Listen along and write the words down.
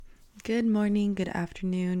Good morning, good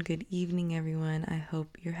afternoon, good evening, everyone. I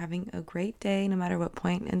hope you're having a great day no matter what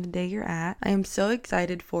point in the day you're at. I am so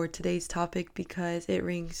excited for today's topic because it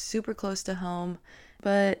rings super close to home.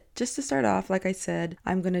 But just to start off, like I said,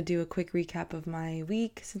 I'm going to do a quick recap of my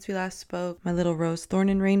week since we last spoke, my little rose, thorn,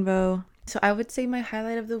 and rainbow. So I would say my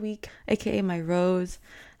highlight of the week, aka my rose,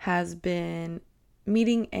 has been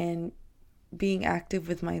meeting and being active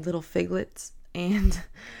with my little figlets. And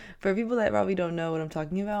for people that probably don't know what I'm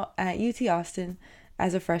talking about, at UT Austin,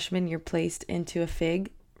 as a freshman, you're placed into a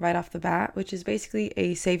FIG right off the bat, which is basically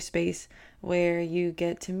a safe space where you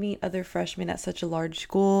get to meet other freshmen at such a large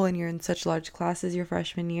school and you're in such large classes your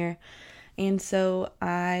freshman year. And so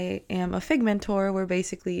I am a FIG mentor where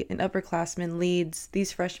basically an upperclassman leads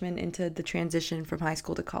these freshmen into the transition from high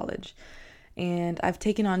school to college. And I've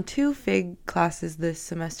taken on 2 FIG classes this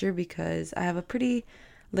semester because I have a pretty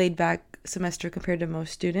laid back semester compared to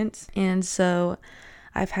most students. And so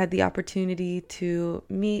I've had the opportunity to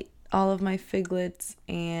meet all of my figlets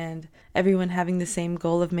and everyone having the same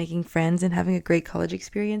goal of making friends and having a great college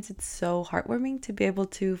experience. It's so heartwarming to be able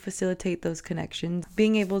to facilitate those connections.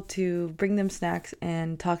 Being able to bring them snacks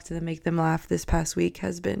and talk to them, make them laugh this past week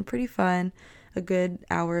has been pretty fun. A good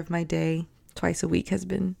hour of my day, twice a week, has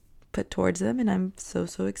been put towards them, and I'm so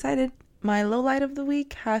excited. My low light of the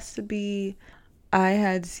week has to be I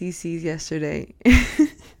had CC's yesterday.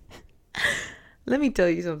 Let me tell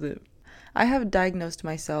you something. I have diagnosed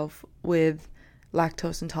myself with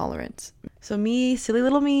lactose intolerance. So me, silly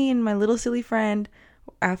little me, and my little silly friend,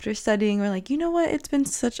 after studying, we're like, you know what? It's been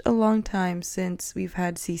such a long time since we've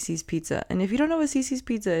had CC's pizza. And if you don't know what CC's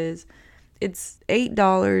pizza is, it's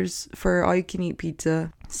 $8 for all-you-can-eat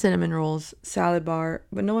pizza, cinnamon rolls, salad bar.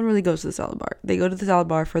 But no one really goes to the salad bar. They go to the salad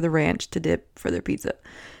bar for the ranch to dip for their pizza.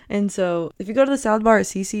 And so if you go to the salad bar at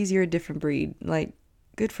CC's, you're a different breed. Like,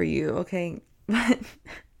 good for you, okay? But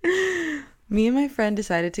me and my friend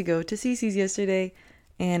decided to go to CC's yesterday,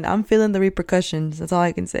 and I'm feeling the repercussions. That's all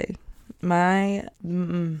I can say. I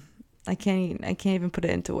can't even put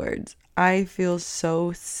it into words. I feel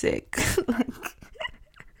so sick.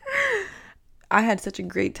 I had such a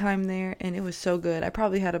great time there, and it was so good. I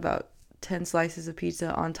probably had about 10 slices of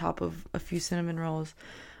pizza on top of a few cinnamon rolls.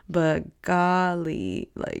 But golly,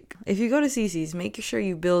 like, if you go to CC's, make sure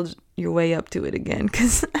you build your way up to it again,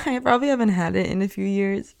 because I probably haven't had it in a few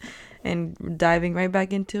years, and diving right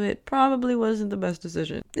back into it probably wasn't the best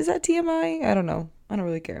decision. Is that TMI? I don't know. I don't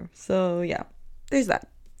really care. So yeah, there's that.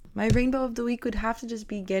 My rainbow of the week would have to just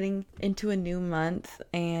be getting into a new month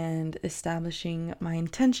and establishing my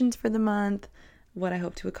intentions for the month, what I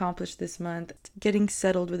hope to accomplish this month. Getting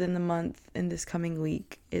settled within the month in this coming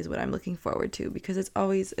week is what I'm looking forward to, because it's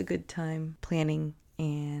always a good time planning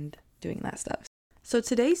and doing that stuff. So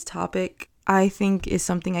today's topic, I think, is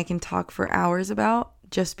something I can talk for hours about,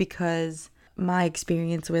 just because my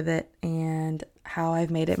experience with it and how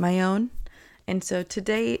I've made it my own. And so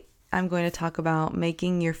today I'm going to talk about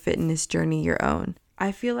making your fitness journey your own.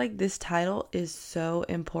 I feel like this title is so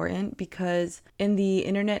important because in the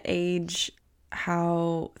internet age,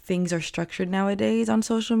 how things are structured nowadays on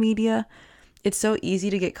social media, it's so easy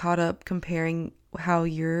to get caught up comparing how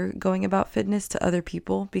you're going about fitness to other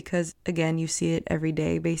people, because again, you see it every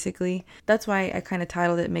day basically. That's why I kind of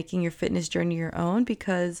titled it Making Your Fitness Journey Your Own,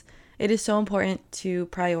 because it is so important to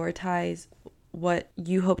prioritize what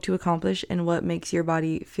you hope to accomplish and what makes your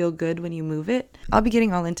body feel good when you move it. I'll be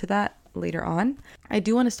getting all into that later on. I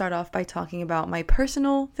do want to start off by talking about my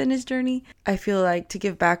personal fitness journey. I feel like to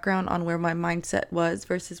give background on where my mindset was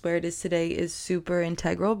versus where it is today is super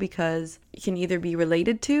integral, because it can either be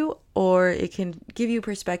related to, or it can give you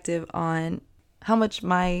perspective on how much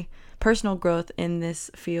my personal growth in this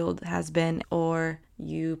field has been, or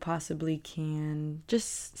you possibly can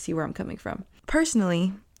just see where I'm coming from.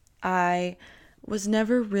 Personally, I was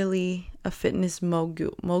never really a fitness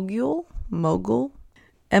mogul, mogul,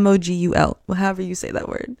 M-O-G-U-L, however you say that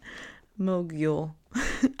word, mogul.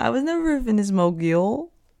 I was never a fitness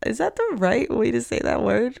mogul. Is that the right way to say that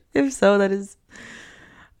word? If so,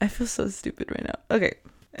 I feel so stupid right now. Okay,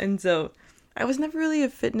 and so I was never really a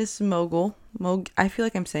fitness mogul. I feel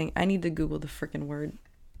like I need to Google the freaking word.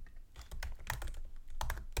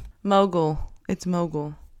 Mogul. It's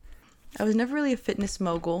mogul. I was never really a fitness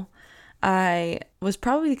mogul. I was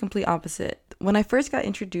probably the complete opposite. When I first got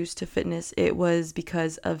introduced to fitness, it was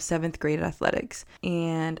because of 7th grade athletics,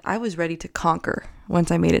 and I was ready to conquer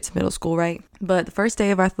once I made it to middle school, right? But the first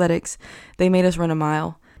day of athletics, they made us run a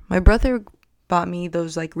mile. My brother bought me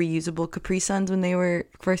those like reusable Capri Suns when they were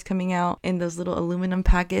first coming out in those little aluminum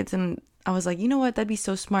packets, and I was like, you know what, that'd be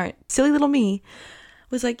so smart. Silly little me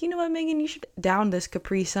was like, you know what, Megan, you should down this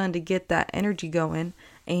Capri Sun to get that energy going.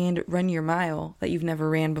 and run your mile that you've never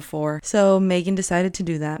ran before. So Megan decided to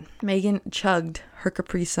do that. Megan chugged her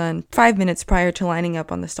Capri Sun 5 minutes prior to lining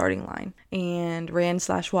up on the starting line and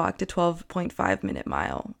ran/walked a 12.5-minute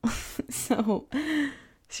mile. So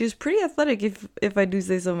she was pretty athletic, if I do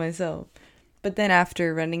say so myself. But then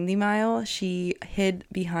after running the mile, she hid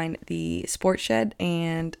behind the sports shed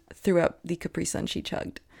and threw up the Capri Sun she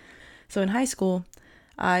chugged. So in high school,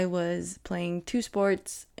 I was playing 2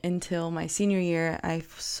 sports until my senior year. I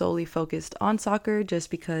solely focused on soccer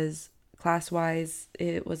just because class-wise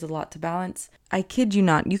it was a lot to balance. I kid you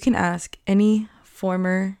not, you can ask any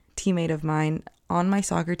former teammate of mine on my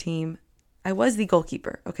soccer team. I was the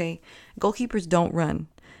goalkeeper, okay? Goalkeepers don't run.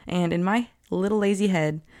 And in my little lazy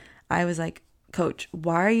head, I was like, Coach,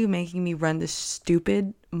 why are you making me run this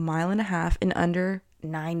stupid 1.5 miles in under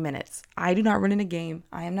 9 minutes? I do not run in a game.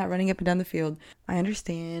 I am not running up and down the field. I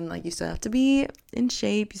understand, like, you still have to be in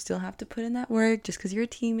shape. You still have to put in that work just because you're a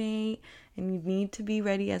teammate and you need to be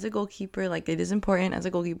ready as a goalkeeper. Like, it is important as a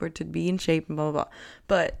goalkeeper to be in shape and blah, blah, blah.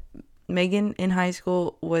 But Megan in high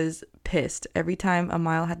school was pissed every time a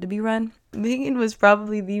mile had to be run. Megan was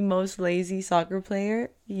probably the most lazy soccer player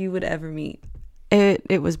you would ever meet.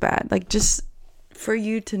 It was bad. Like, just for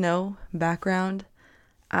you to know background,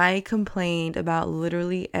 I complained about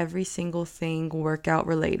literally every single thing workout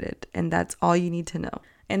related, and that's all you need to know.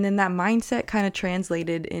 And then that mindset kind of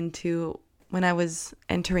translated into when I was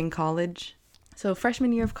entering college. So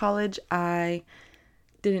freshman year of college, I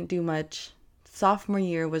didn't do much. Sophomore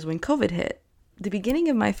year was when COVID hit. The beginning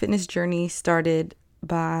of my fitness journey started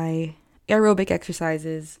by aerobic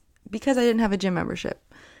exercises because I didn't have a gym membership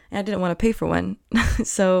and I didn't want to pay for one.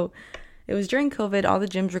 So it was during COVID, all the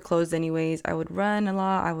gyms were closed anyways. I would run a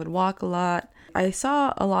lot, I would walk a lot. I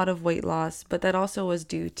saw a lot of weight loss, but that also was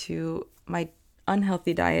due to my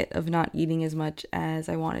unhealthy diet of not eating as much as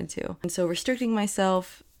I wanted to. And so restricting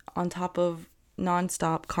myself on top of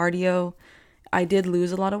nonstop cardio, I did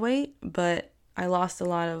lose a lot of weight, but I lost a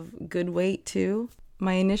lot of good weight too.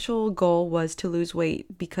 My initial goal was to lose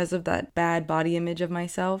weight because of that bad body image of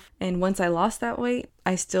myself. And once I lost that weight,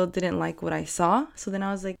 I still didn't like what I saw. So then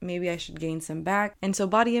I was like, maybe I should gain some back. And so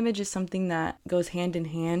body image is something that goes hand in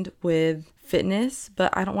hand with fitness,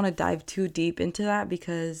 but I don't want to dive too deep into that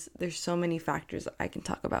because there's so many factors that I can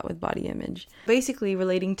talk about with body image. Basically,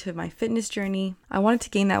 relating to my fitness journey, I wanted to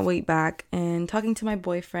gain that weight back, and talking to my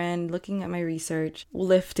boyfriend, looking at my research,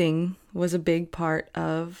 lifting was a big part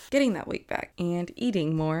of getting that weight back and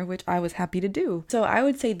eating more, which I was happy to do. So I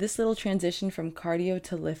would say this little transition from cardio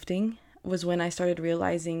to lifting was when I started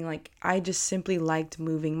realizing, like, I just simply liked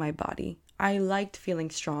moving my body. I liked feeling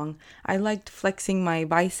strong. I liked flexing my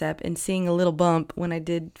bicep and seeing a little bump when I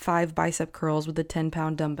did 5 bicep curls with a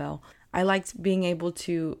 10-pound dumbbell. I liked being able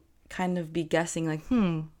to kind of be guessing, like,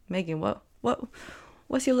 Megan,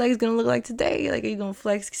 what's your legs gonna look like today? Like, are you gonna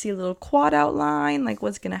flex, see a little quad outline? Like,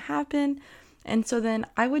 what's gonna happen? And so then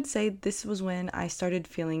I would say this was when I started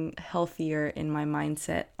feeling healthier in my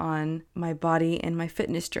mindset on my body and my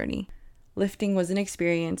fitness journey. Lifting was an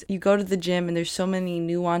experience. You go to the gym and there's so many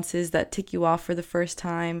nuances that tick you off for the first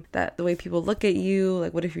time, that the way people look at you,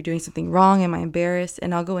 like, what if you're doing something wrong? Am I embarrassed?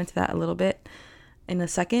 And I'll go into that a little bit in a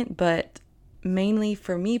second. But mainly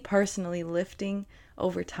for me personally, lifting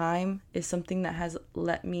over time is something that has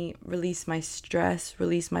let me release my stress,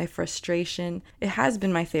 release my frustration. It has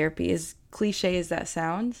been my therapy, as cliche as that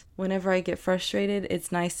sounds. Whenever I get frustrated,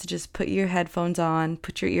 it's nice to just put your headphones on,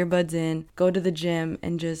 put your earbuds in, go to the gym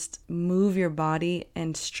and just move your body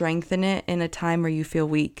and strengthen it in a time where you feel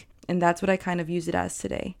weak. And that's what I kind of use it as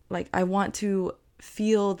today. Like, I want to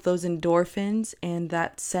feel those endorphins and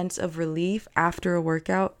that sense of relief after a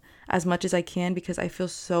workout as much as I can because I feel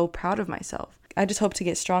so proud of myself. I just hope to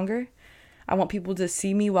get stronger. I want people to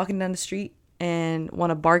see me walking down the street and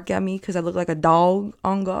want to bark at me because I look like a dog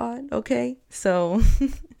on God, okay? So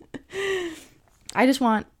I just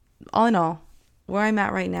want, all in all, where I'm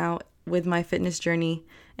at right now with my fitness journey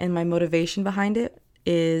and my motivation behind it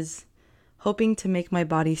is hoping to make my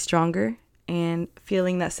body stronger and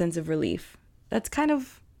feeling that sense of relief. That's kind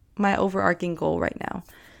of my overarching goal right now.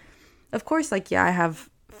 Of course, like, yeah, I have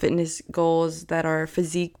fitness goals that are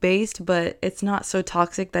physique based, but it's not so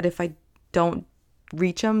toxic that if I don't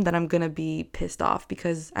reach them, then I'm gonna be pissed off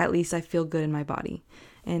because at least I feel good in my body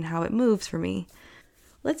and how it moves for me.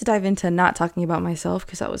 Let's dive into not talking about myself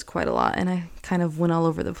because that was quite a lot and I kind of went all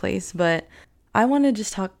over the place. But I want to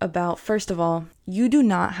just talk about, first of all, you do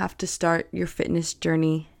not have to start your fitness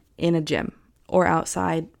journey in a gym or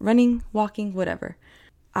outside, running, walking, whatever.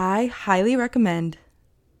 I highly recommend,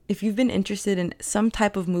 If you've been interested in some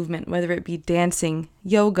type of movement, whether it be dancing,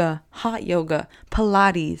 yoga, hot yoga,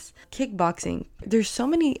 Pilates, kickboxing, there's so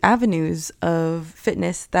many avenues of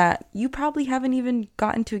fitness that you probably haven't even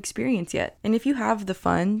gotten to experience yet. And if you have the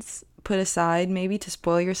funds put aside maybe to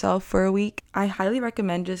spoil yourself for a week, I highly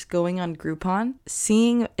recommend just going on Groupon,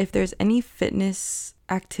 seeing if there's any fitness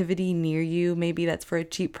activity near you, maybe that's for a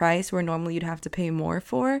cheap price where normally you'd have to pay more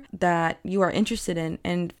for, that you are interested in,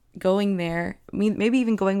 and going there, maybe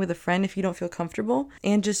even going with a friend if you don't feel comfortable,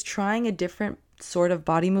 and just trying a different sort of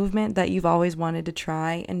body movement that you've always wanted to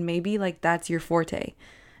try, and maybe like that's your forte.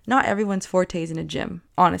 Not everyone's forte is in a gym,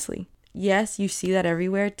 honestly. Yes, you see that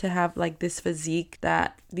everywhere, to have like this physique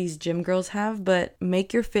that these gym girls have, but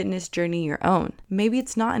make your fitness journey your own. Maybe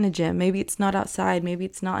it's not in a gym, maybe it's not outside, maybe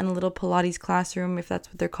it's not in a little Pilates classroom, if that's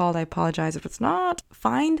what they're called. I apologize if it's not.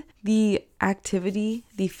 Find the activity,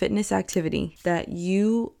 the fitness activity that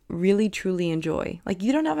you really truly enjoy. Like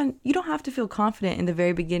you don't have to feel confident in the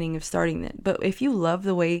very beginning of starting it, but if you love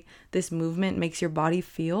the way this movement makes your body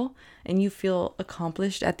feel and you feel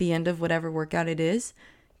accomplished at the end of whatever workout it is,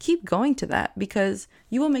 keep going to that, because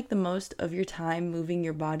you will make the most of your time moving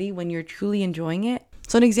your body when you're truly enjoying it.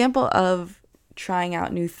 So an example of trying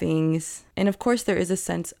out new things, and of course there is a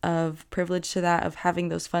sense of privilege to that, of having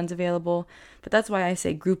those funds available, but that's why I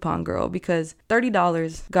say Groupon girl, because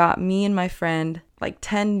 $30 got me and my friend like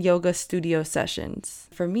 10 yoga studio sessions.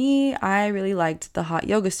 For me, I really liked the hot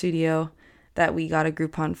yoga studio that we got a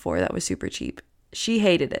Groupon for that was super cheap. She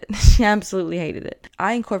hated it. She absolutely hated it.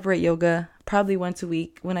 I incorporate yoga probably once a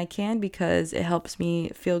week when I can, because it helps me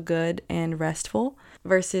feel good and restful,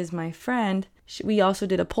 versus my friend. We also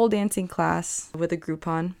did a pole dancing class with a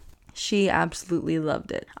Groupon. She absolutely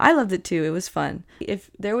loved it. I loved it too. It was fun. If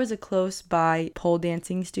there was a close by pole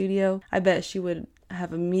dancing studio, I bet she would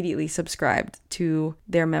have immediately subscribed to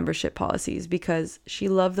their membership policies, because she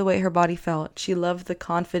loved the way her body felt. She loved the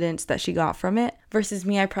confidence that she got from it, versus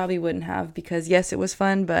me, I probably wouldn't have, because yes, it was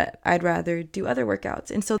fun, but I'd rather do other workouts.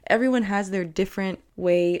 And so everyone has their different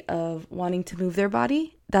way of wanting to move their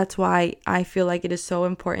body. That's why I feel like it is so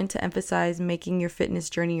important to emphasize making your fitness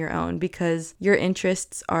journey your own, because your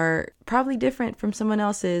interests are probably different from someone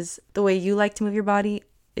else's. The way you like to move your body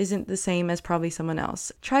isn't the same as probably someone else.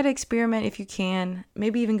 Try to experiment if you can.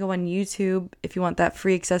 Maybe even go on YouTube if you want that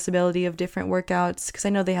free accessibility of different workouts, because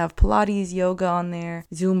I know they have Pilates, yoga on there,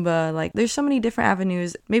 Zumba. Like there's so many different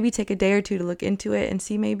avenues. Maybe take a day or two to look into it and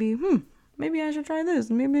see maybe I should try this.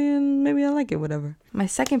 Maybe I like it, whatever. My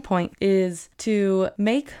second point is to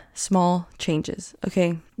make small changes.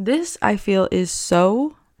 Okay, this I feel is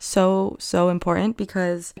so important,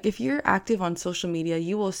 because if you're active on social media,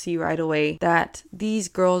 you will see right away that these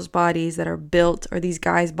girls' bodies that are built, or these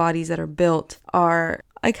guys' bodies that are built, are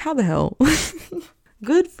like, how the hell?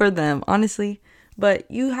 Good for them, honestly. But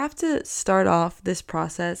you have to start off this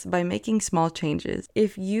process by making small changes.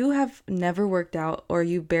 If you have never worked out, or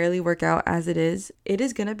you barely work out as it is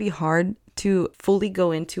going to be hard to fully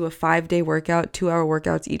go into a 5-day workout, 2-hour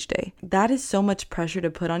workouts each day. That is so much pressure to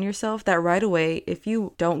put on yourself that right away, if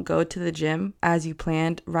you don't go to the gym as you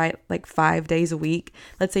planned, right, like 5 days a week,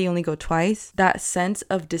 let's say you only go twice, that sense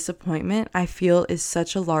of disappointment, I feel, is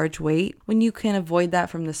such a large weight when you can avoid that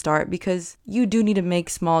from the start, because you do need to make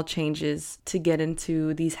small changes to get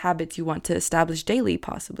into these habits you want to establish daily,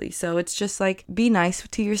 possibly. So it's just like, be nice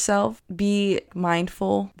to yourself, be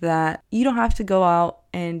mindful that you don't have to go out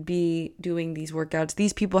and be doing these workouts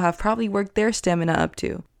these people have probably worked their stamina up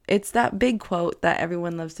to. It's that big quote that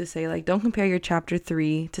everyone loves to say, like, don't compare your chapter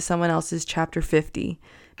 3 to someone else's chapter 50,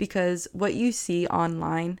 because what you see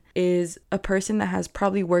online is a person that has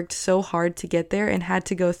probably worked so hard to get there and had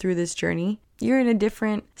to go through this journey. You're in a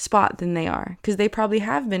different spot than they are, because they probably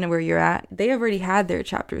have been where you're at. They already had their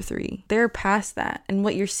chapter 3. They're past that. And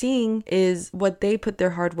what you're seeing is what they put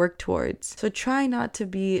their hard work towards. So try not to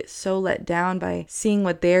be so let down by seeing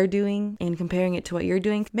what they're doing and comparing it to what you're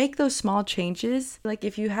doing. Make those small changes. Like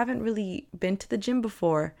if you haven't really been to the gym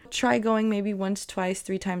before, try going maybe once, twice,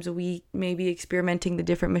 3 times a week, maybe experimenting the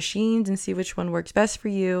different machines and see which one works best for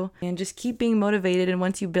you. And just keep being motivated. And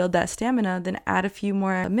once you build that stamina, then add a few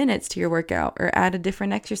more minutes to your workout, or add a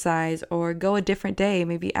different exercise, or go a different day,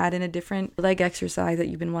 maybe add in a different leg exercise that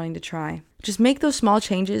you've been wanting to try. Just make those small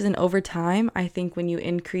changes, and over time, I think when you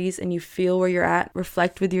increase and you feel where you're at,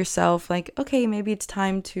 reflect with yourself like, okay, maybe it's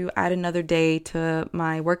time to add another day to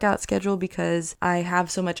my workout schedule because I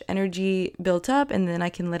have so much energy built up, and then I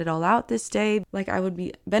can let it all out this day. Like I would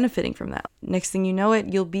be benefiting from that. Next thing you know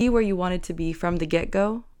it, you'll be where you wanted to be from the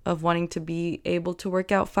get-go of wanting to be able to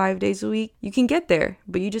work out 5 days a week. You can get there,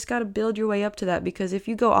 but you just got to build your way up to that, because if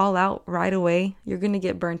you go all out right away, you're going to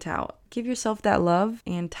get burnt out. give yourself that love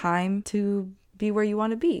and time to be where you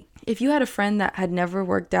want to be. If you had a friend that had never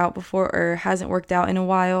worked out before or hasn't worked out in a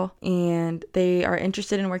while and they are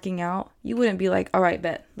interested in working out, you wouldn't be like, all right,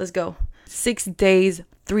 bet, let's go. 6 days,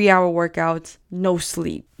 3-hour workouts, no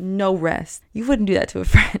sleep, no rest. You wouldn't do that to a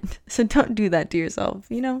friend. So don't do that to yourself,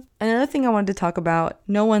 you know? Another thing I wanted to talk about,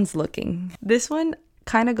 no one's looking. This one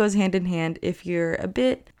kind of goes hand in hand if you're a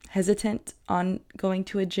bit hesitant on going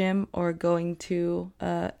to a gym or going to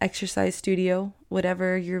a exercise studio,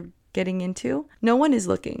 whatever you're getting into. No one is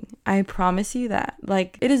looking. I promise you that.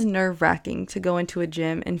 Like, it is nerve-wracking to go into a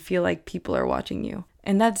gym and feel like people are watching you.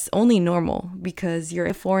 And that's only normal because you're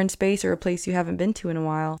in a foreign space or a place you haven't been to in a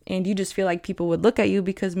while. And you just feel like people would look at you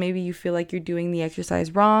because maybe you feel like you're doing the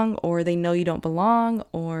exercise wrong or they know you don't belong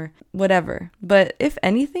or whatever. But if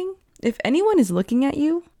anything, if anyone is looking at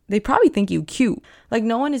you, they probably think you cute. Like,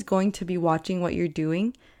 no one is going to be watching what you're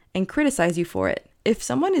doing and criticize you for it. If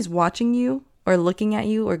someone is watching you or looking at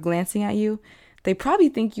you or glancing at you, they probably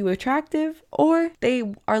think you attractive or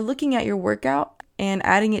they are looking at your workout and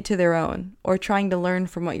adding it to their own or trying to learn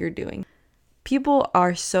from what you're doing. People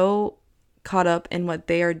are so caught up in what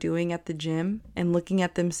they are doing at the gym and looking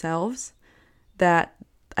at themselves that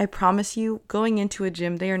I promise you, going into a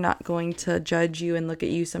gym, they are not going to judge you and look at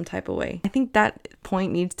you some type of way. I think that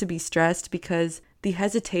point needs to be stressed because the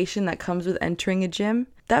hesitation that comes with entering a gym,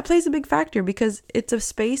 that plays a big factor because it's a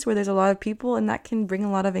space where there's a lot of people and that can bring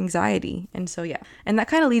a lot of anxiety. And so, yeah. And that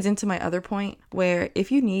kind of leads into my other point where if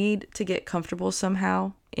you need to get comfortable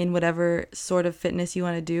somehow in whatever sort of fitness you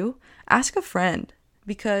want to do, ask a friend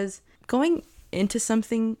because going into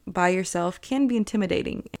something by yourself can be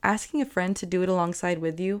intimidating. Asking a friend to do it alongside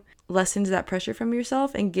with you lessens that pressure from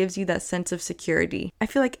yourself and gives you that sense of security. I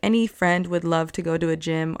feel like any friend would love to go to a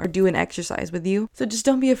gym or do an exercise with you. So just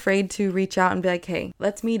don't be afraid to reach out and be like, hey,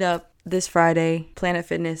 let's meet up this Friday, Planet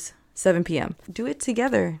Fitness, 7 p.m. Do it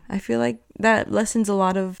together. I feel like that lessens a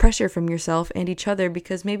lot of pressure from yourself and each other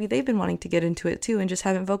because maybe they've been wanting to get into it too and just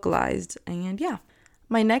haven't vocalized. And yeah.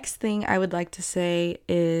 My next thing I would like to say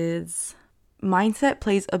is mindset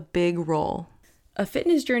plays a big role. A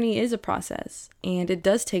fitness journey is a process and it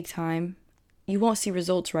does take time. You won't see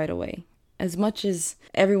results right away. As much as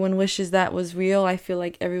everyone wishes that was real, I feel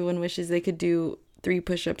like everyone wishes they could do 3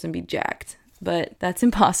 push-ups and be jacked. But that's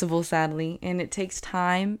impossible, sadly, and it takes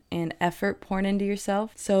time and effort poured into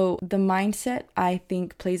yourself. So the mindset, I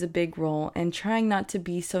think, plays a big role, and trying not to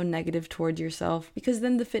be so negative towards yourself, because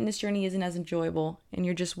then the fitness journey isn't as enjoyable, and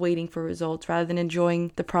you're just waiting for results rather than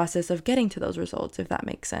enjoying the process of getting to those results, if that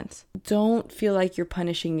makes sense. Don't feel like you're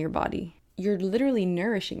punishing your body. You're literally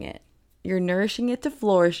nourishing it. You're nourishing it to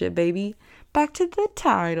flourish it, baby. Back to the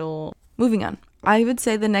title. Moving on. I would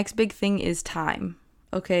say the next big thing is time.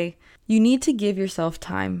 Okay? You need to give yourself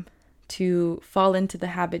time to fall into the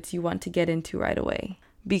habits you want to get into right away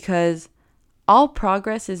because all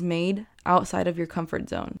progress is made outside of your comfort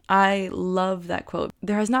zone. I love that quote.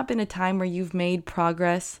 There has not been a time where you've made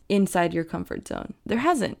progress inside your comfort zone. There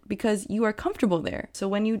hasn't because you are comfortable there. So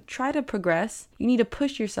when you try to progress, you need to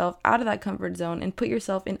push yourself out of that comfort zone and put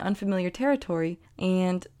yourself in unfamiliar territory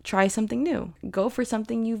and try something new. Go for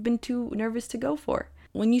something you've been too nervous to go for.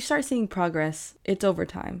 When you start seeing progress, it's over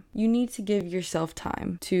time. You need to give yourself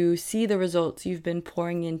time to see the results you've been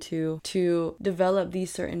pouring into, to develop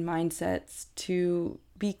these certain mindsets, to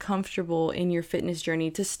be comfortable in your fitness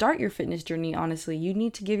journey, to start your fitness journey, honestly. You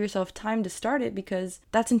need to give yourself time to start it because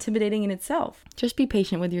that's intimidating in itself. Just be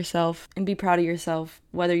patient with yourself and be proud of yourself,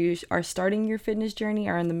 whether you are starting your fitness journey,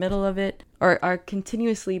 are in the middle of it, or are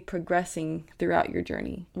continuously progressing throughout your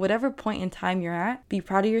journey. Whatever point in time you're at, be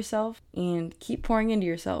proud of yourself and keep pouring into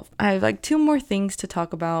yourself. I have like 2 more things to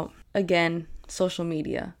talk about. Again, social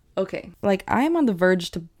media. Okay, like I am on the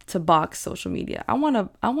verge to box social media. I want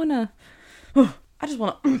to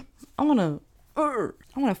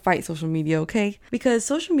fight social media, okay? Because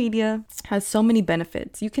social media has so many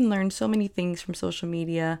benefits. You can learn so many things from social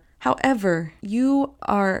media. However, you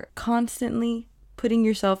are constantly putting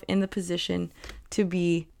yourself in the position to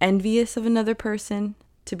be envious of another person,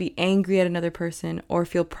 to be angry at another person, or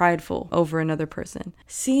feel prideful over another person.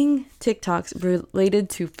 Seeing TikToks related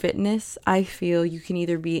to fitness, I feel you can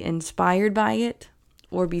either be inspired by it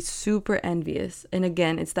or be super envious. And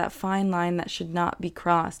again, it's that fine line that should not be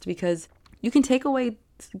crossed because you can take away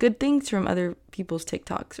good things from other people's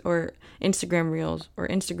TikToks or Instagram Reels or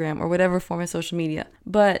Instagram or whatever form of social media.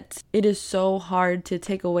 But it is so hard to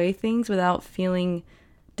take away things without feeling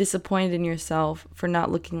disappointed in yourself for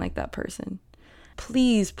not looking like that person.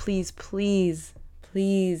 Please, please, please,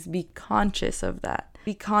 please be conscious of that.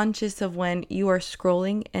 Be conscious of when you are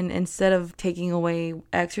scrolling and instead of taking away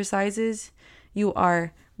exercises, you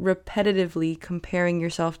are repetitively comparing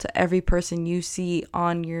yourself to every person you see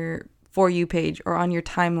on your For You page or on your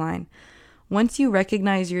timeline. Once you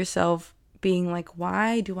recognize yourself being like,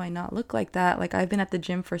 why do I not look like that? Like, I've been at the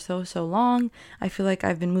gym for so long. I feel like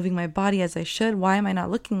I've been moving my body as I should. Why am I not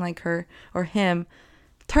looking like her or him?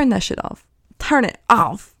 Turn that shit off. Turn it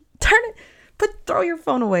off. Throw your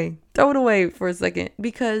phone away. Throw it away for a second,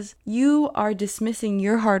 because you are dismissing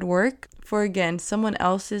your hard work for, again, someone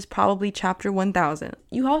else's probably chapter 1000.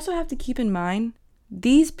 You also have to keep in mind,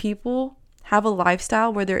 these people have a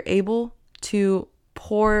lifestyle where they're able to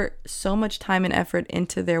pour so much time and effort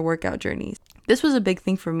into their workout journeys. This was a big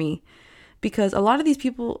thing for me, because a lot of these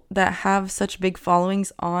people that have such big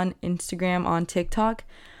followings on Instagram, on TikTok,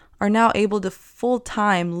 are now able to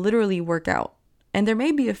full-time literally work out. And there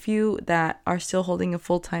may be a few that are still holding a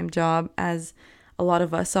full-time job, as a lot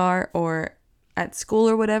of us are, or at school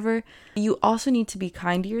or whatever. You also need to be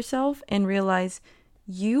kind to yourself and realize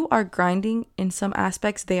you are grinding in some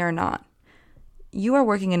aspects they are not. You are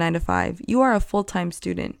working a 9-to-5. You are a full-time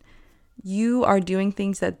student. You are doing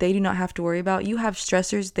things that they do not have to worry about. You have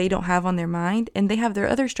stressors they don't have on their mind, and they have their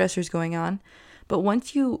other stressors going on. But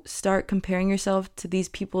once you start comparing yourself to these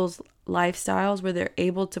people's lifestyles where they're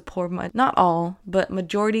able to pour much, not all, but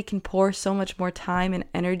majority can pour so much more time and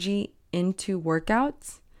energy into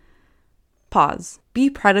workouts, pause. Be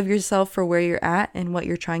proud of yourself for where you're at and what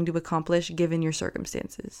you're trying to accomplish given your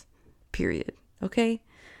circumstances. Period. Okay?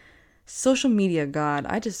 Social media, God,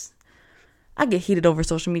 I get heated over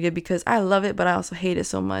social media because I love it, but I also hate it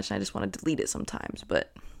so much. I just want to delete it sometimes.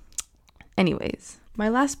 But anyways, my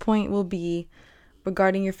last point will be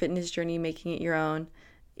regarding your fitness journey, making it your own,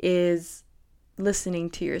 is listening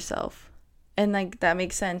to yourself. And like, that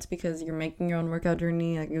makes sense because you're making your own workout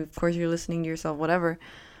journey. Like, of course you're listening to yourself, whatever.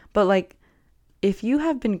 But like, if you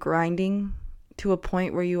have been grinding to a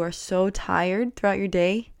point where you are so tired throughout your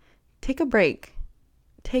day, take a break.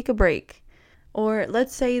 Take a break. Or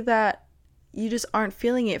let's say that you just aren't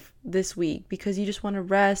feeling it this week because you just want to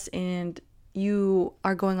rest and you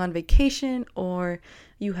are going on vacation, or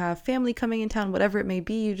you have family coming in town, whatever it may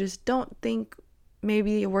be. You just don't think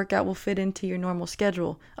maybe your workout will fit into your normal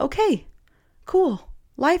schedule. Okay, cool.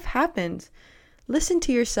 Life happens. Listen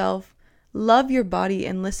to yourself, love your body,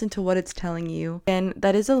 and listen to what it's telling you. And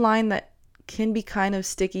that is a line that can be kind of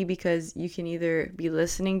sticky because you can either be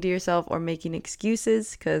listening to yourself or making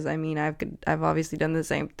excuses, because I mean, I've obviously done the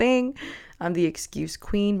same thing. I'm the excuse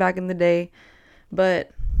queen back in the day.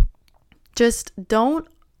 But just don't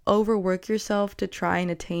overwork yourself to try and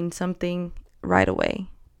attain something right away.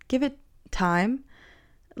 Give it time.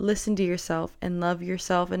 Listen to yourself and love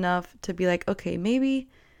yourself enough to be like, okay, maybe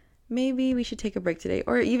we should take a break today.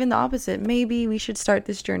 Or even the opposite. Maybe we should start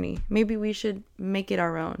this journey. Maybe we should make it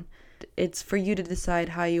our own. It's for you to decide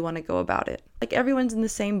how you want to go about it. Like, everyone's in the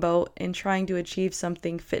same boat in trying to achieve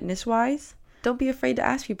something fitness-wise. Don't be afraid to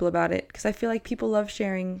ask people about it, because I feel like people love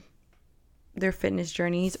sharing their fitness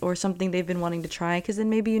journeys or something they've been wanting to try, because then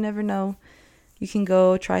maybe you never know, you can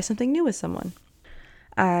go try something new with someone.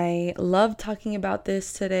 I love talking about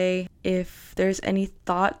this today. If there's any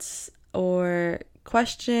thoughts or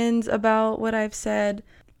questions about what I've said,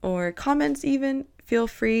 or comments even, feel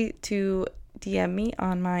free to DM me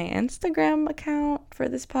on my Instagram account for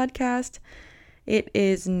this podcast. It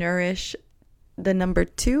is Nourish, the number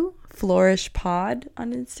 2, Flourish Pod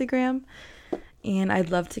on Instagram. And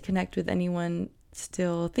I'd love to connect with anyone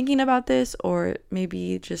still thinking about this, or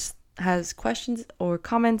maybe just has questions or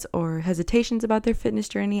comments or hesitations about their fitness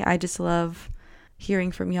journey. I just love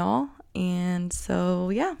hearing from y'all. And so,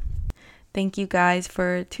 yeah, thank you guys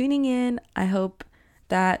for tuning in. I hope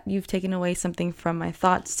that you've taken away something from my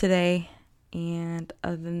thoughts today. And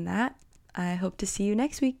other than that, I hope to see you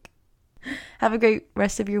next week. Have a great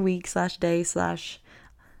rest of your week /day/life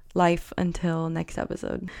until next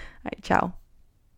episode. All right, ciao.